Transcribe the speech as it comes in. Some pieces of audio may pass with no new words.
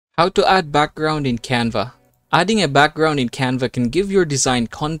How to add background in Canva. Adding a background in Canva can give your design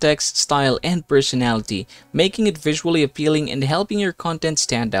context, style, and personality, making it visually appealing and helping your content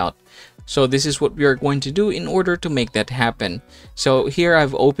stand out. So this is what we are going to do in order to make that happen. So here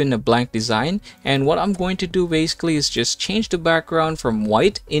I've opened a blank design, and what I'm going to do basically is just change the background from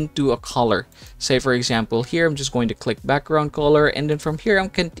white into a color. Say for example here I'm just going to click background color, and then from here I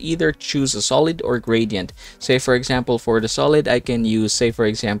can either choose a solid or gradient. Say for example for the solid I can use, say for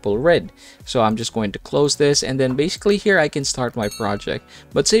example, red. So I'm just going to close this, and then basically here I can start my project.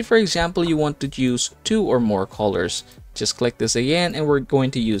 But say for example you want to use 2 or more colors. Just click this again, and we're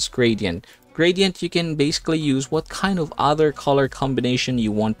going to use gradient. Gradient, you can basically use what kind of other color combination you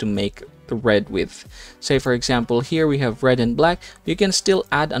want to make the red with. Say for example here we have red and black. You can still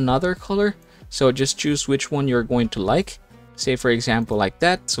add another color, so just choose which one you're going to like. Say for example like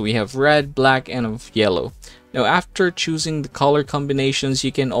that. So we have red, black, and of yellow. Now after choosing the color combinations,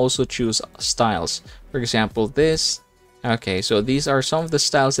 you can also choose styles. For example this. Okay, so these are some of the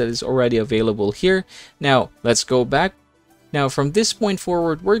styles that is already available here. Now let's go back. Now from this point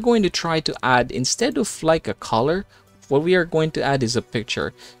forward, we're going to try to add, instead of like a color, what we are going to add is a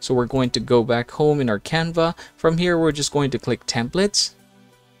picture. So we're going to go back home in our Canva. From here we're just going to click templates.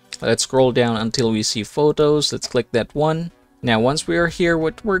 Let's scroll down until we see photos. Let's click that one. Now once we are here,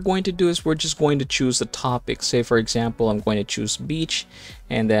 what we're going to do is we're just going to choose a topic. Say for example I'm going to choose beach,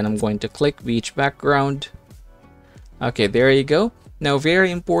 and then I'm going to click beach background. Okay, there you go. Now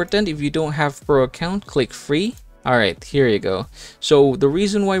very important, if you don't have Pro account, click free. Alright, here you go. So the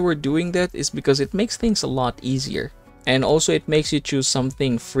reason why we're doing that is because it makes things a lot easier. And also it makes you choose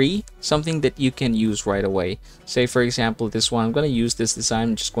something free, something that you can use right away. Say for example this one, I'm going to use this design.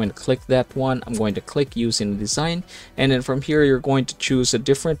 I'm just going to click that one. I'm going to click use in the design. And then from here you're going to choose a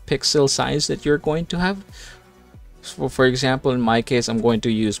different pixel size that you're going to have. So for example, in my case, I'm going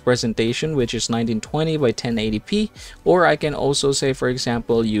to use presentation, which is 1920 by 1080p. Or I can also say, for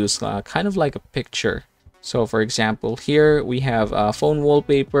example, use kind of like a picture. So for example, here we have a phone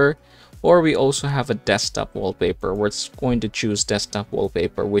wallpaper, or we also have a desktop wallpaper. We're going to choose desktop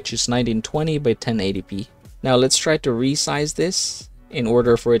wallpaper, which is 1920 by 1080p. Now let's try to resize this in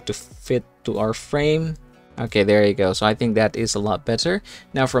order for it to fit to our frame. Okay, there you go. So I think that is a lot better.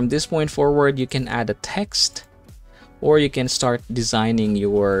 Now from this point forward, you can add a text, or you can start designing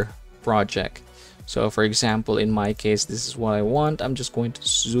your project. So for example, in my case, this is what I want. I'm just going to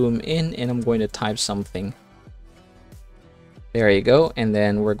zoom in and I'm going to type something. There you go. And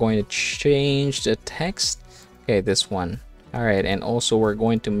then we're going to change the text. Okay, this one. All right. And also we're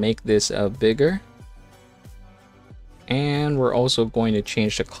going to make this bigger. And we're also going to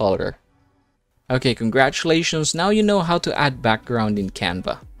change the color. Okay, congratulations. Now you know how to add background in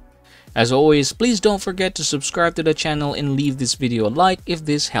Canva. As always, please don't forget to subscribe to the channel and leave this video a like if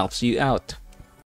this helps you out.